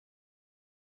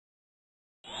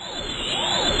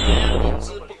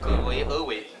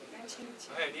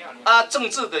政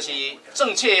治就是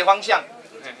正确的方向，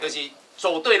就是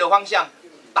走对的方向。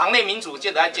党内民主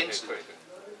就得要坚持，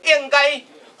应该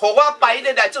让我白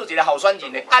日来做一个候选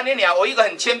人的，安尼尔，我一个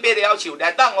很谦卑的要求，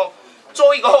来当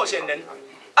做一个候选人。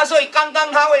所以刚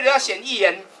刚他为了要选议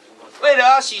员，为了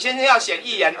要许先生要选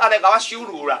议员，来把我羞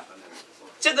辱了。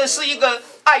这个是一个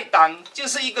爱党，就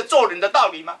是一个做人的道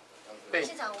理吗？对。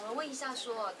县长，我们问一下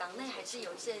说，党内还是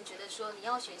有一些人觉得说，你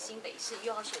要选新北市，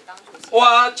又要选党主席。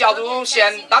我假如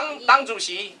选党主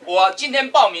席，我今天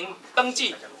报名登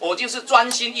记，我就是专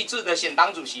心一致的选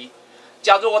党主席。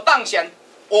假如我当选，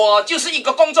我就是一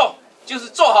个工作，就是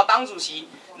做好党主席，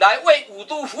来为五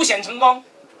都辅选成功，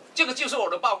这个就是我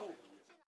的抱负。